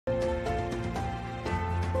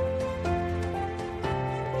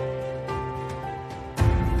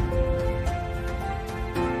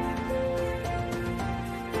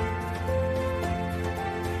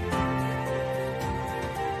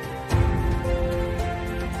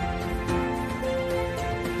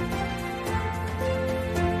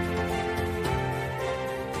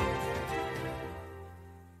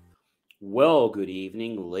Well, good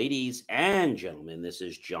evening, ladies and gentlemen. This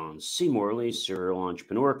is John C. Morley, serial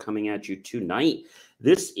entrepreneur, coming at you tonight.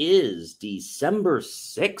 This is December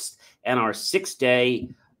 6th and our sixth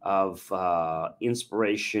day of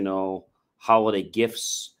inspirational holiday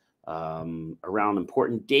gifts around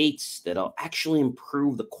important dates that'll actually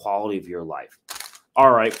improve the quality of your life.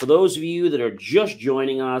 All right, for those of you that are just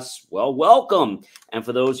joining us, well, welcome. And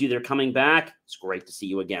for those of you that are coming back, it's great to see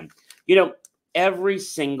you again. Every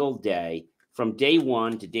single day from day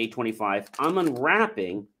 1 to day 25, I'm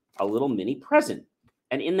unwrapping a little mini present.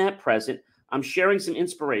 And in that present, I'm sharing some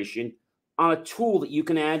inspiration on a tool that you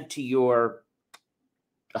can add to your,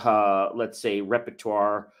 let's say,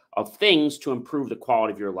 repertoire of things to improve the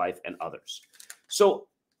quality of your life and others. So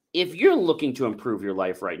if you're looking to improve your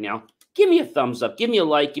life right now, give me a thumbs up, give me a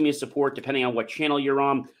like, give me a support, depending on what channel you're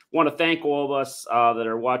on. I want to thank all of us that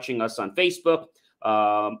are watching us on Facebook,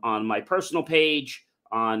 on my personal page,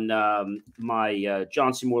 on my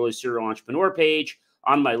John C. Morley Serial Entrepreneur page,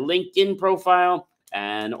 on my LinkedIn profile,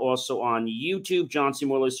 and also on YouTube, John C.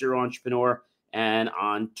 Morley Serial Entrepreneur, and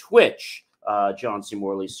on Twitch, John C.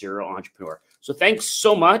 Morley Serial Entrepreneur. So thanks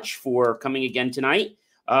so much for coming again tonight.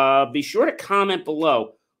 Be sure to comment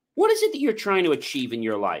below. What is it that you're trying to achieve in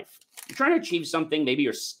your life? You're trying to achieve something, maybe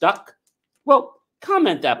you're stuck. Well,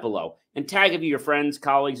 comment that below and tag of your friends,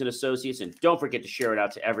 colleagues, and associates. And don't forget to share it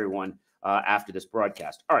out to everyone after this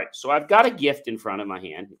broadcast. All right, so I've got a gift in front of me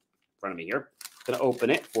here. I'm going to open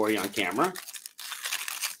it for you on camera.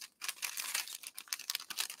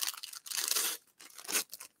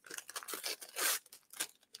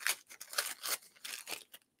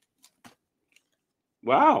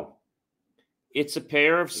 Wow. It's a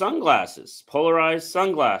pair of sunglasses, polarized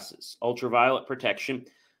sunglasses, ultraviolet protection.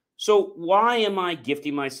 So why am I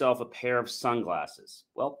gifting myself a pair of sunglasses?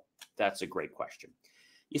 Well, that's a great question.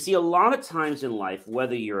 You see, a lot of times in life,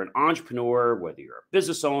 whether you're an entrepreneur, whether you're a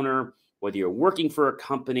business owner, whether you're working for a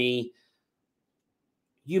company,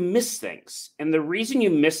 you miss things. And the reason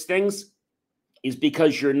you miss things is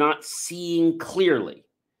because you're not seeing clearly.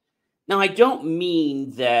 Now, I don't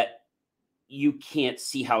mean that you can't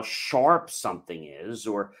see how sharp something is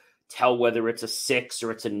or tell whether it's a 6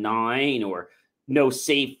 or it's a 9 or no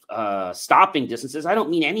safe stopping distances. I don't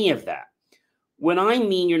mean any of that. When I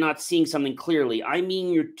mean you're not seeing something clearly, I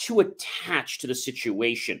mean you're too attached to the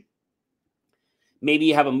situation. Maybe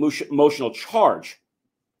you have emotional charge.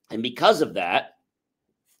 And because of that,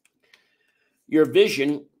 your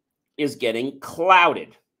vision is getting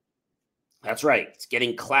clouded. That's right. It's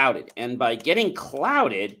getting clouded. And by getting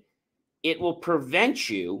clouded, it will prevent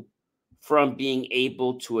you from being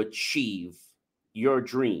able to achieve your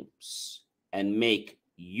dreams and make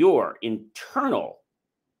your internal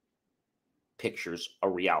pictures a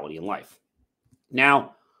reality in life.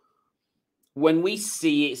 Now, when we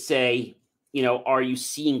say, are you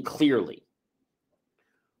seeing clearly?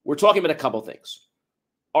 We're talking about a couple things.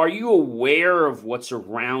 Are you aware of what's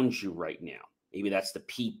around you right now? Maybe that's the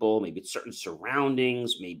people, maybe it's certain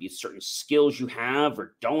surroundings, maybe it's certain skills you have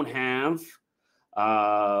or don't have.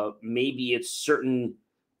 Maybe it's certain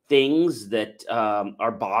things that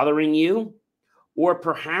are bothering you. Or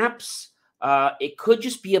perhaps it could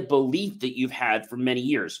just be a belief that you've had for many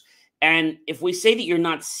years. And if we say that you're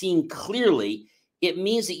not seeing clearly, it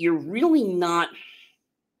means that you're really not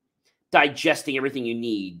digesting everything you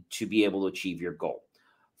need to be able to achieve your goal.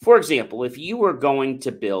 For example, if you were going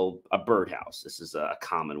to build a birdhouse, this is a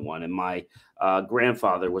common one, and my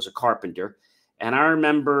grandfather was a carpenter, and I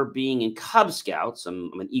remember being in Cub Scouts.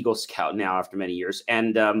 I'm an Eagle Scout now after many years,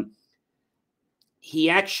 and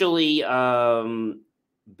he actually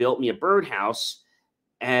built me a birdhouse,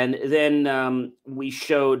 and then we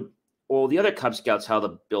showed all the other Cub Scouts how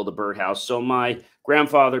to build a birdhouse. So my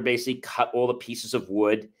grandfather basically cut all the pieces of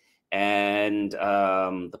wood and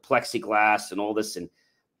the plexiglass and all this, and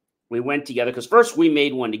we went together because first we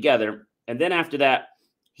made one together, and then after that,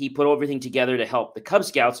 he put everything together to help the Cub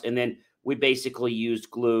Scouts, and then we basically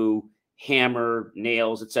used glue, hammer,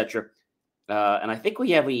 nails, etc. And I think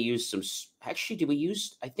we used some. Actually, did we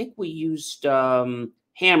use? I think we used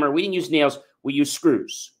hammer. We didn't use nails. We used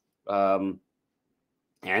screws, and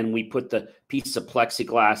we put the piece of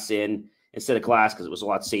plexiglass in instead of glass because it was a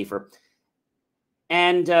lot safer.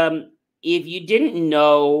 And if you didn't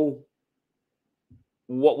know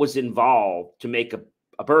what was involved to make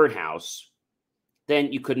a birdhouse,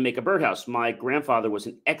 then you couldn't make a birdhouse. My grandfather was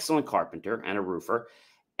an excellent carpenter and a roofer,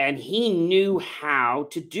 and he knew how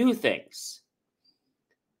to do things.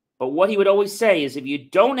 But what he would always say is if you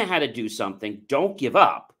don't know how to do something, don't give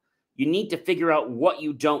up. You need to figure out what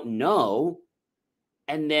you don't know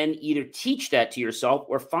and then either teach that to yourself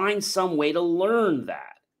or find some way to learn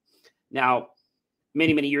that. Now,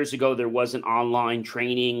 many, many years ago, there wasn't online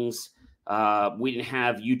trainings. We didn't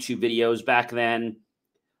have YouTube videos back then.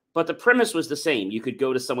 But the premise was the same. You could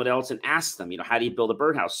go to someone else and ask them, how do you build a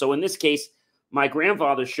birdhouse? So in this case, my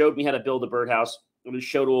grandfather showed me how to build a birdhouse, and we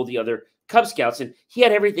showed all the other Cub Scouts, and he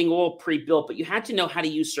had everything all pre-built, but you had to know how to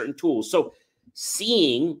use certain tools. So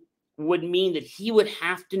seeing would mean that he would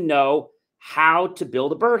have to know how to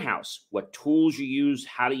build a birdhouse, what tools you use,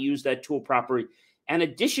 how to use that tool properly. In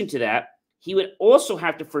addition to that, he would also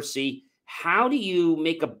have to foresee, how do you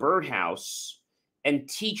make a birdhouse and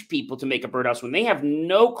teach people to make a birdhouse when they have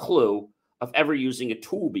no clue of ever using a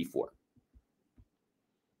tool before.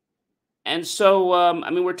 And so,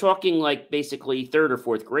 we're talking like basically third or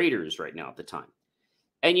fourth graders right now at the time.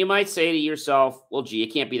 And you might say to yourself, well, gee,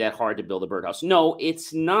 it can't be that hard to build a birdhouse. No,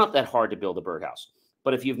 it's not that hard to build a birdhouse.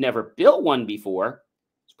 But if you've never built one before,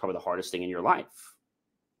 it's probably the hardest thing in your life.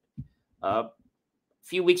 A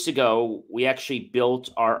few weeks ago, we actually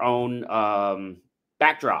built our own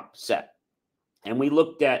backdrop set. And we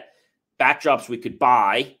looked at backdrops we could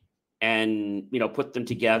buy and, put them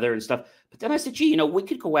together and stuff. But then I said, gee, we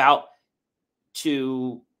could go out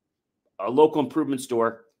to a local improvement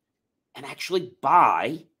store and actually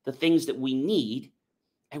buy the things that we need.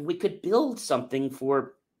 And we could build something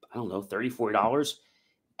for, I don't know, $30, $40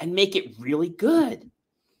 and make it really good.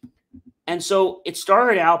 And so it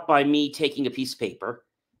started out by me taking a piece of paper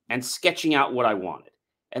and sketching out what I wanted,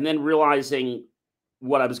 and then realizing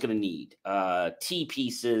what I was going to need.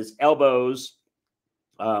 T-pieces, elbows.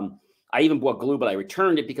 I even bought glue, but I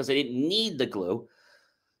returned it because I didn't need the glue,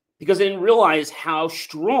 because I didn't realize how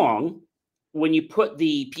strong, when you put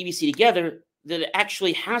the PVC together, that it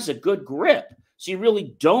actually has a good grip. So you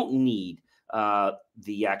really don't need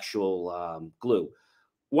the actual glue.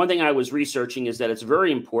 One thing I was researching is that it's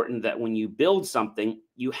very important that when you build something,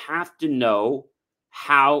 you have to know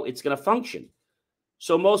how it's going to function.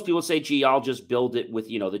 So most people say, gee, I'll just build it with,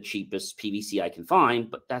 the cheapest PVC I can find.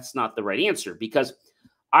 But that's not the right answer, because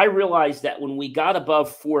I realized that when we got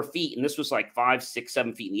above 4 feet, and this was like 5, 6,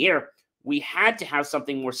 7 feet in the air, we had to have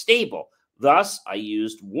something more stable. Thus, I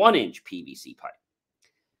used 1-inch PVC pipe.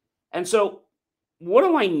 And so what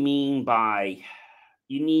do I mean by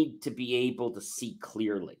you need to be able to see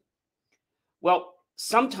clearly? Well,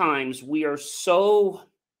 sometimes we are so,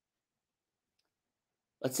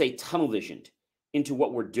 let's say, tunnel visioned into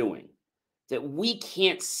what we're doing that we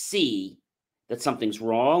can't see that something's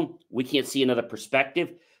wrong. We can't see another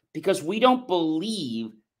perspective because we don't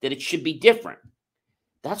believe that it should be different.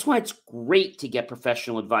 That's why it's great to get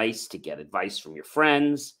professional advice, to get advice from your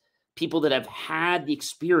friends, people that have had the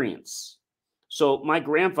experience. So my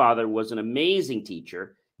grandfather was an amazing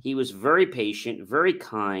teacher. He was very patient, very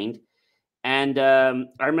kind. And I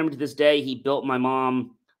remember to this day, he built my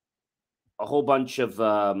mom a whole bunch of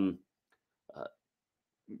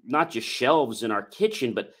not just shelves in our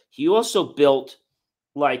kitchen, but he also built,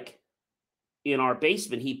 like in our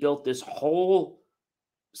basement, he built this whole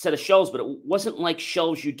set of shelves, but it wasn't like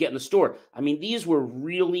shelves you'd get in the store. These were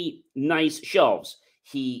really nice shelves.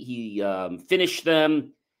 He finished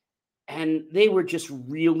them, and they were just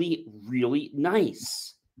really, really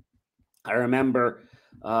nice. I remember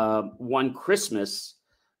one Christmas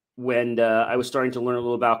when I was starting to learn a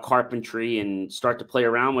little about carpentry and start to play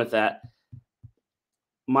around with that.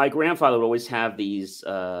 My grandfather would always have these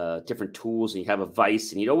different tools, and he'd have a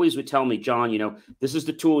vise, and he'd always would tell me, John, this is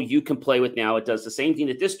the tool you can play with now. It does the same thing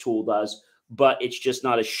that this tool does, but it's just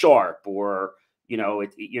not as sharp, or,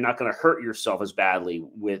 you're not going to hurt yourself as badly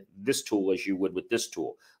with this tool as you would with this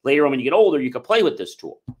tool. Later on, when you get older, you can play with this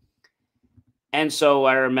tool. And so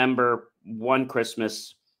I remember one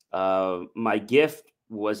Christmas, my gift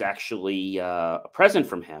was actually a present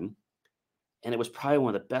from him, and it was probably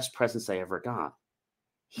one of the best presents I ever got.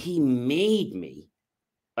 He made me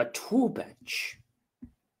a tool bench.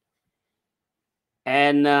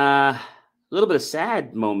 And a little bit of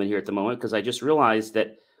sad moment here at the moment, because I just realized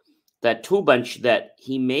that that tool bench that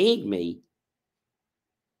he made me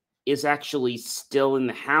is actually still in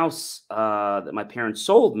the house that my parents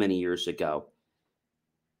sold many years ago.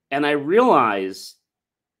 And I realized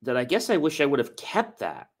that I guess I wish I would have kept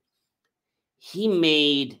that. He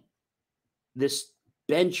made this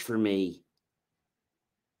bench for me.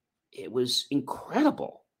 It was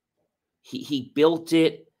incredible. He built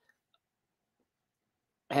it,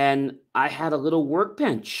 and I had a little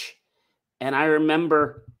workbench. And I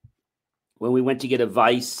remember when we went to get a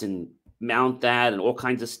vise and mount that and all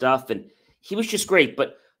kinds of stuff, and he was just great.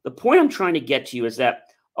 But the point I'm trying to get to you is that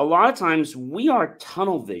a lot of times we are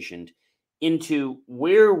tunnel visioned into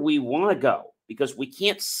where we want to go because we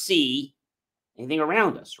can't see anything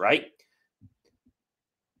around us, right?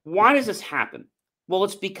 Why does this happen? Well,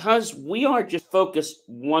 it's because we are just focused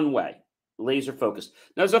one way, laser focused.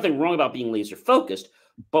 Now, there's nothing wrong about being laser focused,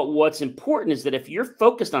 but what's important is that if you're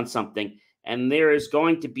focused on something and there is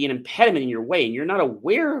going to be an impediment in your way and you're not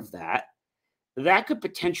aware of that, that could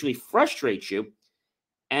potentially frustrate you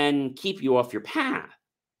and keep you off your path.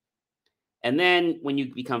 And then when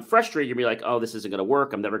you become frustrated, you'll be like, oh, this isn't going to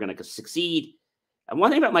work. I'm never going to succeed. And one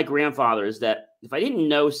thing about my grandfather is that if I didn't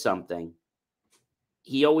know something,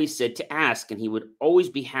 he always said to ask, and he would always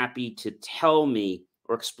be happy to tell me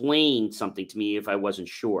or explain something to me if I wasn't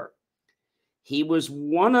sure. He was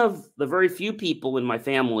one of the very few people in my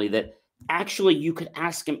family that actually you could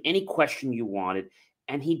ask him any question you wanted,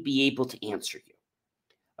 and he'd be able to answer you.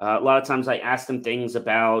 A lot of times I asked him things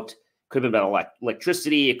about, could have been about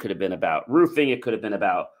electricity, it could have been about roofing, it could have been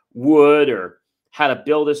about wood or how to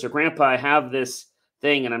build this, or Grandpa, I have this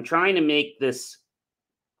thing and I'm trying to make this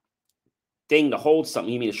thing to hold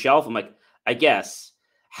something. You mean a shelf? I'm like, I guess.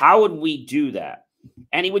 How would we do that?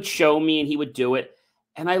 And he would show me and he would do it.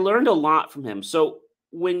 And I learned a lot from him. So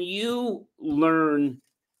when you learn,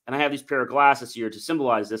 and I have these pair of glasses here to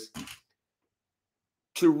symbolize this,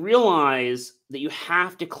 to realize that you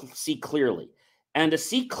have to see clearly. And to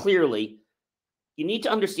see clearly, you need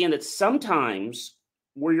to understand that sometimes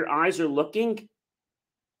where your eyes are looking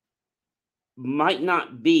might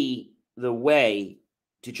not be the way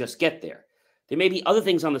to just get there. There may be other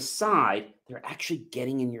things on the side that are actually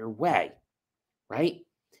getting in your way, right?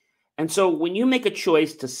 And so when you make a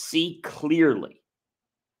choice to see clearly,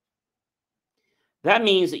 that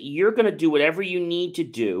means that you're going to do whatever you need to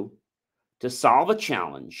do to solve a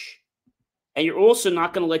challenge. And you're also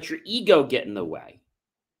not going to let your ego get in the way.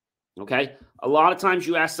 Okay? A lot of times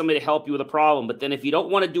you ask somebody to help you with a problem, but then if you don't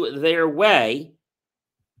want to do it their way,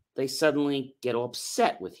 they suddenly get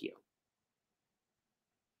upset with you.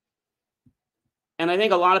 And I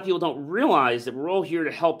think a lot of people don't realize that we're all here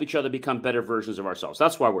to help each other become better versions of ourselves.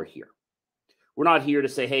 That's why we're here. We're not here to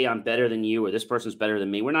say, hey, I'm better than you, or this person's better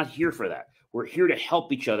than me. We're not here for that. We're here to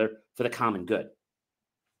help each other for the common good.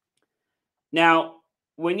 Now,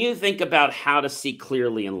 when you think about how to see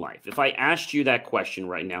clearly in life, if I asked you that question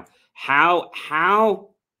right now,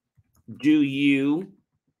 how do you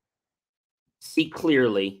see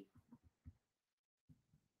clearly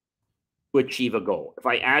to achieve a goal? If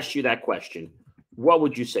I asked you that question, what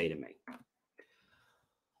would you say to me?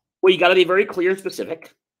 Well, you got to be very clear and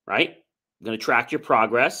specific, right? You're going to track your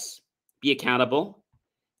progress, be accountable,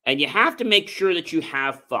 and you have to make sure that you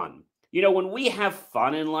have fun. You know, when we have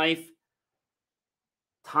fun in life,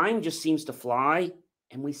 time just seems to fly,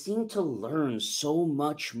 and we seem to learn so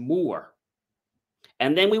much more.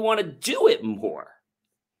 And then we want to do it more.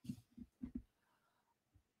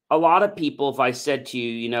 A lot of people, if I said to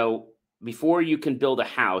you, you know, before you can build a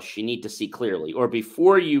house, you need to see clearly. Or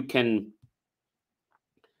before you can,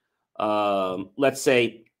 let's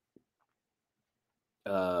say,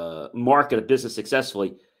 market a business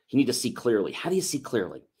successfully, you need to see clearly. How do you see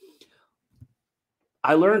clearly?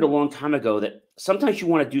 I learned a long time ago that sometimes you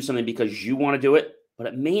want to do something because you want to do it, but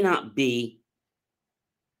it may not be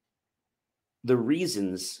the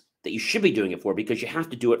reasons that you should be doing it for, because you have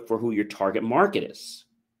to do it for who your target market is.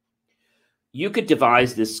 You could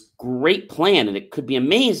devise this great plan and it could be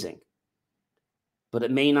amazing, but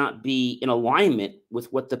it may not be in alignment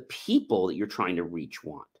with what the people that you're trying to reach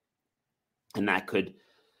want. And that could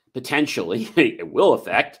potentially, it will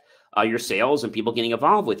affect your sales and people getting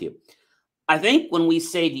involved with you. I think when we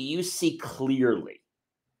say, do you see clearly?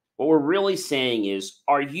 What we're really saying is,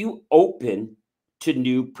 are you open to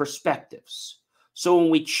new perspectives? So when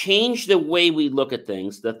we change the way we look at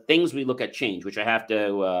things, the things we look at change, which I have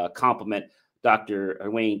to compliment Dr.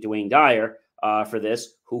 Dwayne Dyer for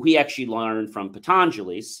this, who he actually learned from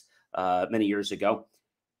Patanjali's many years ago.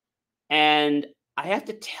 And I have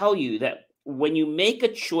to tell you that when you make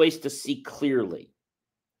a choice to see clearly,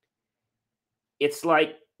 it's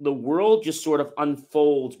like the world just sort of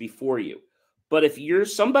unfolds before you. But if you're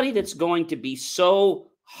somebody that's going to be so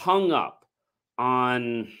hung up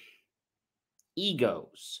on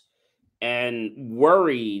egos and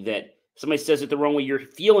worry that somebody says it the wrong way, your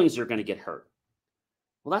feelings are going to get hurt,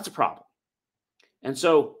 well, that's a problem. And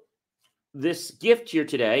so this gift here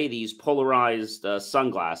today, these polarized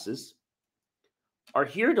sunglasses, are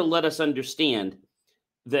here to let us understand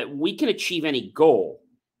that we can achieve any goal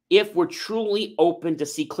if we're truly open to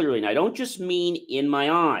see clearly. And I don't just mean in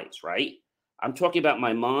my eyes, right? I'm talking about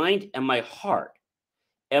my mind and my heart.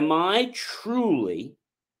 Am I truly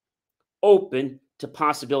open to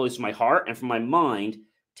possibilities from my heart and from my mind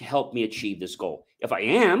to help me achieve this goal? If I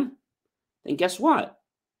am, then guess what?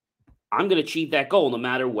 I'm going to achieve that goal no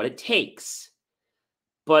matter what it takes.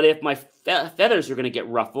 But if my feathers are going to get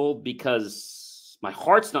ruffled because my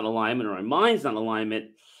heart's not in alignment or my mind's not in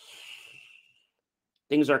alignment,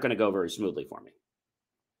 things aren't going to go very smoothly for me.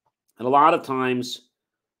 And a lot of times,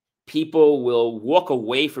 people will walk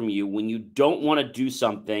away from you when you don't want to do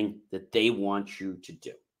something that they want you to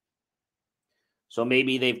do. So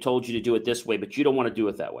maybe they've told you to do it this way, but you don't want to do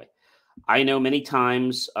it that way. I know many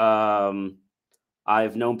times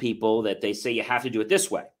I've known people that they say you have to do it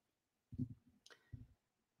this way.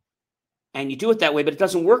 And you do it that way, but it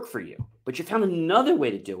doesn't work for you. But you found another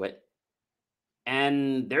way to do it,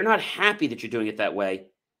 and they're not happy that you're doing it that way.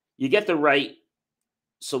 You get the right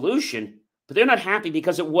solution, but they're not happy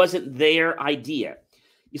because it wasn't their idea.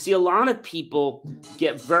 You see, a lot of people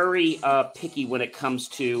get very picky when it comes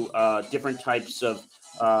to different types of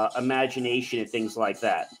imagination and things like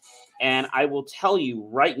that. And I will tell you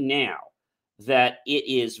right now that it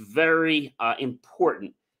is very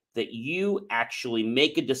important that you actually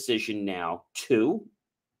make a decision now to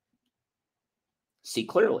see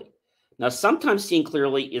clearly. Now, sometimes seeing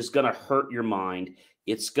clearly is going to hurt your mind.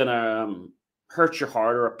 It's going to hurt your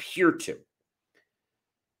heart or appear to.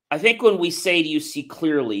 I think when we say to you, see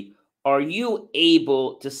clearly, are you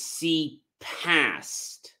able to see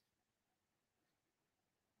past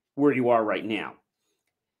where you are right now?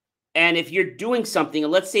 And if you're doing something,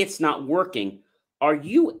 and let's say it's not working, are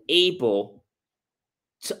you able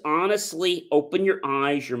to honestly open your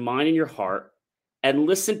eyes, your mind, and your heart and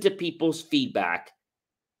listen to people's feedback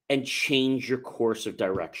and change your course of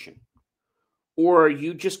direction? Or are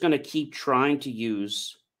you just going to keep trying to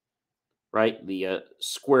use, right, the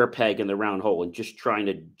square peg in the round hole and just trying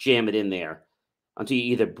to jam it in there until you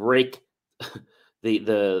either break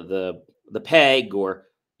the peg or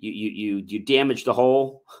you damage the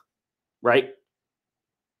hole, right?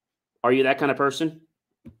 Are you that kind of person?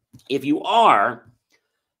 If you are,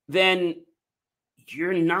 then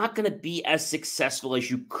you're not going to be as successful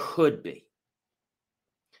as you could be.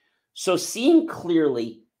 So seeing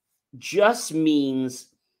clearly just means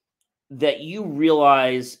that you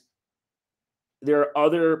realize there are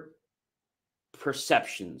other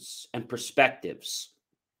perceptions and perspectives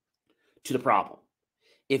to the problem.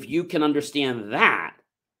 If you can understand that,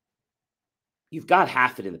 you've got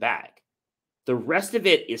half it in the bag. The rest of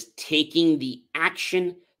it is taking the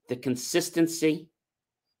action, the consistency,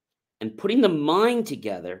 and putting the mind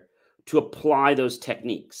together to apply those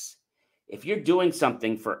techniques. If you're doing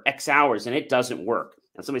something for X hours and it doesn't work,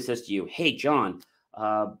 and somebody says to you, hey, John,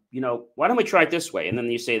 why don't we try it this way? And then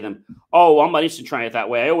you say to them, oh, I'm not used to trying it that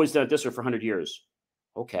way. I always done it this way for 100 years.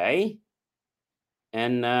 Okay.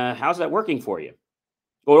 And how's that working for you?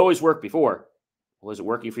 Well, it always worked before. Well, is it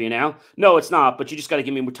working for you now? No, it's not, but you just got to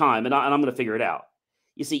give me more time, and I'm going to figure it out.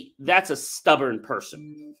 You see, that's a stubborn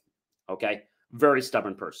person, okay? Very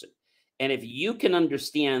stubborn person. And if you can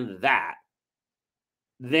understand that,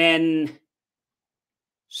 then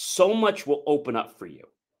so much will open up for you.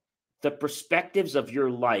 The perspectives of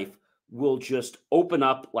your life will just open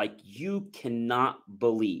up like you cannot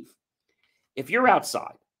believe. If you're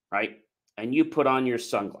outside, right, and you put on your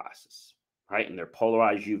sunglasses, right, and they're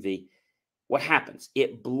polarized UV, what happens?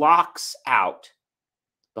 It blocks out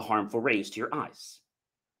the harmful rays to your eyes,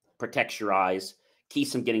 protects your eyes,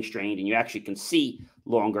 keeps them getting strained, and you actually can see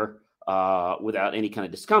longer without any kind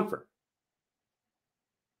of discomfort.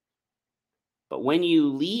 But when you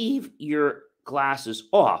leave your glasses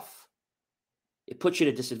off, it puts you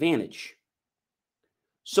at a disadvantage.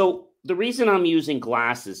 So the reason I'm using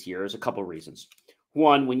glasses here is a couple of reasons.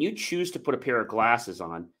 One, when you choose to put a pair of glasses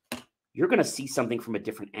on, you're going to see something from a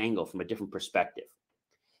different angle, from a different perspective.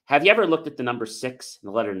 Have you ever looked at the number 6 and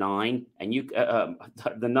the letter 9, and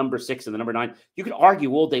the number 6 and the number 9? You could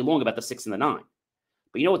argue all day long about the 6 and the 9.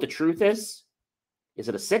 But you know what the truth is? Is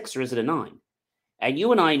it a 6 or is it a 9? And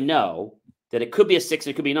you and I know that it could be a 6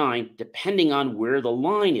 and it could be 9, depending on where the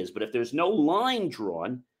line is. But if there's no line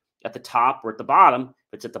drawn at the top or at the bottom,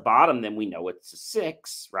 if it's at the bottom, then we know it's a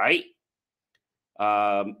 6, right?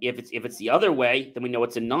 If it's the other way, then we know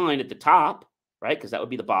it's a 9 at the top, right? Because that would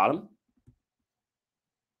be the bottom.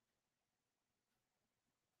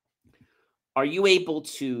 Are you able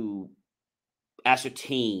to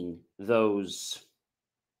ascertain those,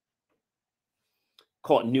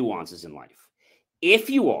 call it nuances in life? If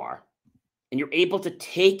you are, and you're able to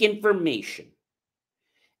take information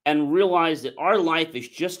and realize that our life is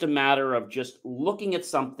just a matter of just looking at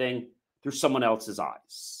something through someone else's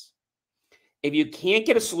eyes. If you can't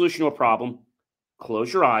get a solution to a problem,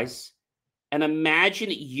 close your eyes and imagine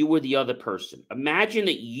that you were the other person. Imagine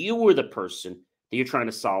that you were the person that you're trying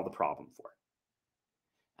to solve the problem for.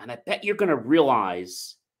 And I bet you're going to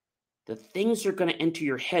realize that things are going to enter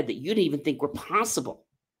your head that you didn't even think were possible.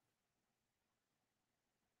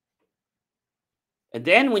 And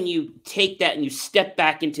then when you take that and you step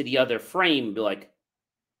back into the other frame and be like,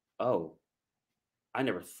 oh, I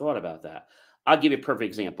never thought about that. I'll give you a perfect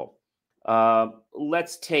example.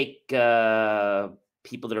 Let's take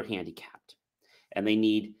people that are handicapped and they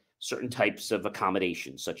need certain types of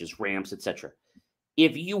accommodations, such as ramps, etc.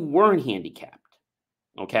 If you weren't handicapped,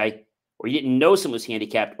 okay, or you didn't know someone was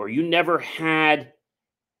handicapped, or you never had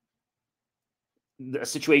a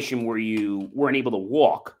situation where you weren't able to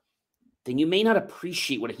walk, then you may not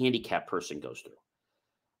appreciate what a handicapped person goes through.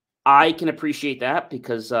 I can appreciate that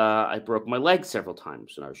because I broke my leg several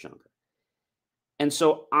times when I was younger. And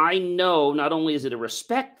so I know not only is it a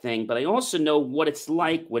respect thing, but I also know what it's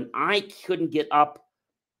like when I couldn't get up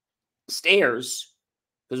stairs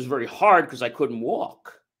because it was very hard because I couldn't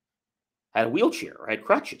walk. I had a wheelchair, I had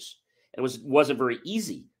crutches. It wasn't very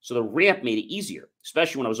easy. So the ramp made it easier,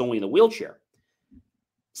 especially when I was only in the wheelchair.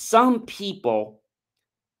 Some people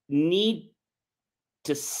need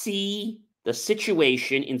to see the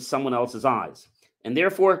situation in someone else's eyes. And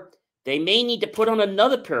therefore, they may need to put on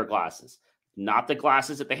another pair of glasses. Not the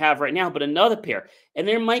glasses that they have right now, but another pair. And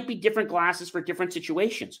there might be different glasses for different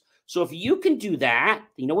situations. So if you can do that,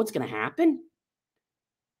 you know what's going to happen?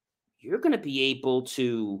 You're going to be able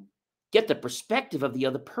to get the perspective of the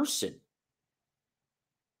other person.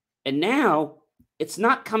 And now it's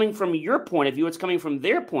not coming from your point of view, it's coming from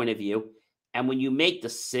their point of view. And when you make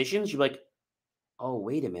decisions, you're like, oh,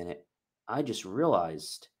 wait a minute. I just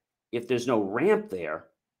realized if there's no ramp there,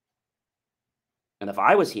 and if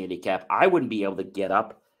I was handicapped, I wouldn't be able to get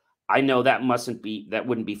up. I know that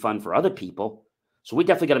wouldn't be fun for other people. So we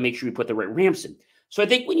definitely got to make sure we put the right ramps in. So I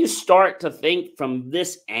think when you start to think from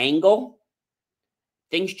this angle,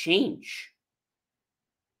 things change.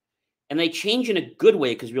 And they change in a good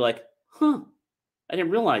way because you're like, I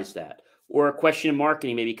didn't realize that. Or a question in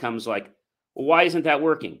marketing maybe comes like, well, why isn't that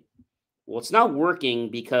working? Well, it's not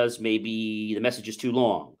working because maybe the message is too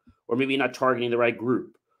long, or maybe you're not targeting the right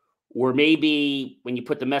group. Or maybe when you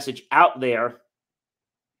put the message out there,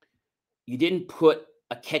 you didn't put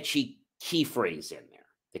a catchy key phrase in there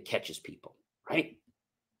that catches people, right?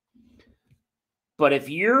 But if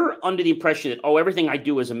you're under the impression that, oh, everything I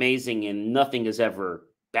do is amazing and nothing is ever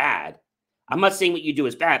bad, I'm not saying what you do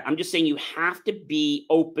is bad. I'm just saying you have to be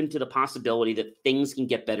open to the possibility that things can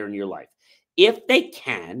get better in your life. If they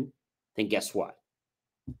can, then guess what?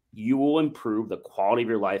 You will improve the quality of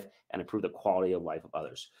your life and improve the quality of life of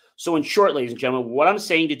others. So in short, ladies and gentlemen, what I'm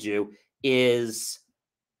saying to do is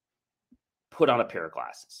put on a pair of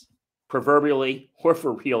glasses, proverbially or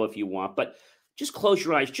for real if you want, but just close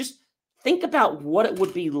your eyes. Just think about what it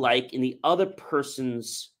would be like in the other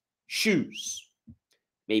person's shoes.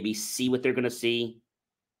 Maybe see what they're going to see,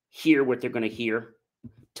 hear what they're going to hear,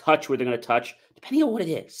 touch what they're going to touch, depending on what it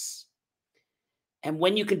is. And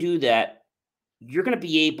when you can do that, you're going to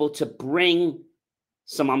be able to bring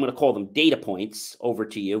some, I'm going to call them data points, over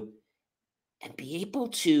to you and be able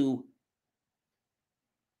to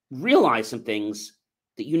realize some things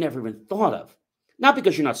that you never even thought of. Not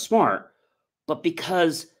because you're not smart, but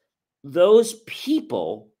because those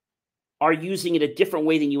people are using it a different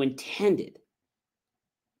way than you intended.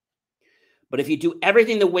 But if you do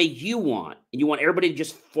everything the way you want and you want everybody to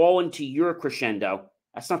just fall into your crescendo,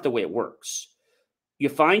 that's not the way it works. You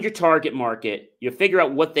find your target market, you figure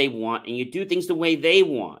out what they want, and you do things the way they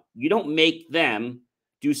want. You don't make them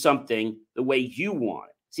do something the way you want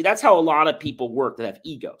it. See, that's how a lot of people work that have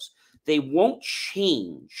egos. They won't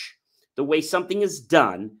change the way something is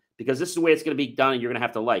done because this is the way it's going to be done and you're going to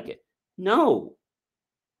have to like it. No.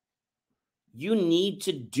 You need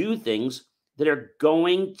to do things that are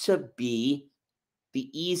going to be the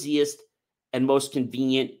easiest and most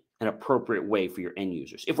convenient and appropriate way for your end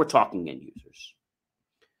users, if we're talking end users.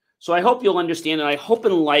 So I hope you'll understand, and I hope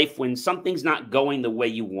in life when something's not going the way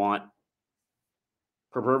you want,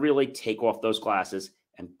 proverbially take off those glasses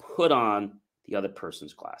and put on the other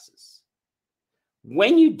person's glasses.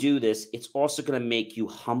 When you do this, it's also going to make you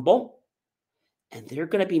humble, and they're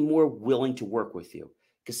going to be more willing to work with you.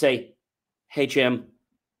 To say, hey, Jim,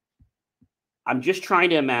 I'm just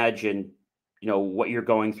trying to imagine, what you're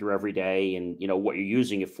going through every day and, what you're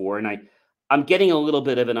using it for. And I'm getting a little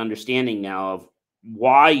bit of an understanding now of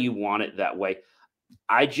why you want it that way.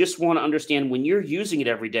 I just want to understand when you're using it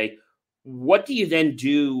every day, what do you then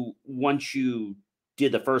do once you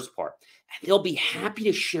did the first part? And they'll be happy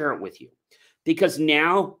to share it with you because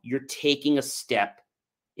now you're taking a step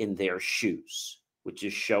in their shoes, which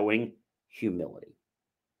is showing humility.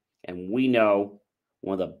 And we know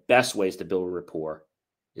one of the best ways to build a rapport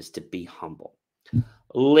is to be humble.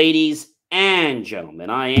 Ladies and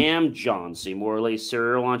gentlemen, I am John C. Morley,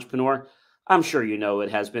 serial entrepreneur. I'm sure you know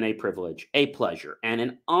it has been a privilege, a pleasure, and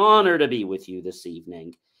an honor to be with you this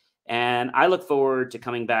evening. And I look forward to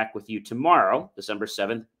coming back with you tomorrow, December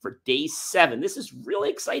 7th, for day 7. This is really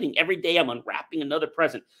exciting. Every day I'm unwrapping another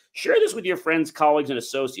present. Share this with your friends, colleagues, and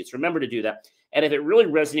associates. Remember to do that. And if it really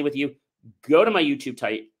resonated with you, go to my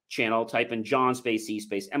YouTube channel, type in John space E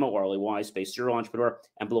space MORLEY space serial entrepreneur,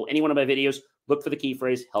 and below any one of my videos, look for the key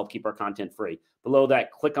phrase, help keep our content free. Below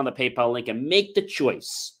that, click on the PayPal link and make the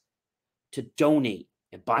choice to donate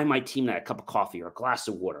and buy my team a cup of coffee or a glass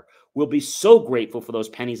of water. We'll be so grateful for those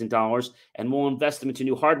pennies and dollars, and we'll invest them into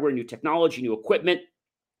new hardware, new technology, new equipment,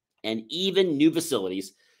 and even new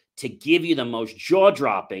facilities to give you the most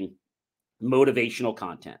jaw-dropping motivational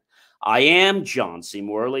content. I am John C.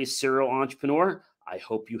 Morley, serial entrepreneur. I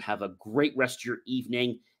hope you have a great rest of your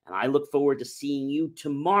evening, and I look forward to seeing you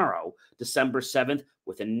tomorrow, December 7th,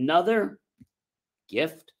 with another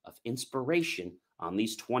gift of inspiration on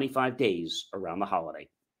these 25 days around the holiday.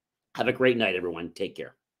 Have a great night, everyone. Take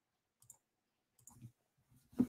care.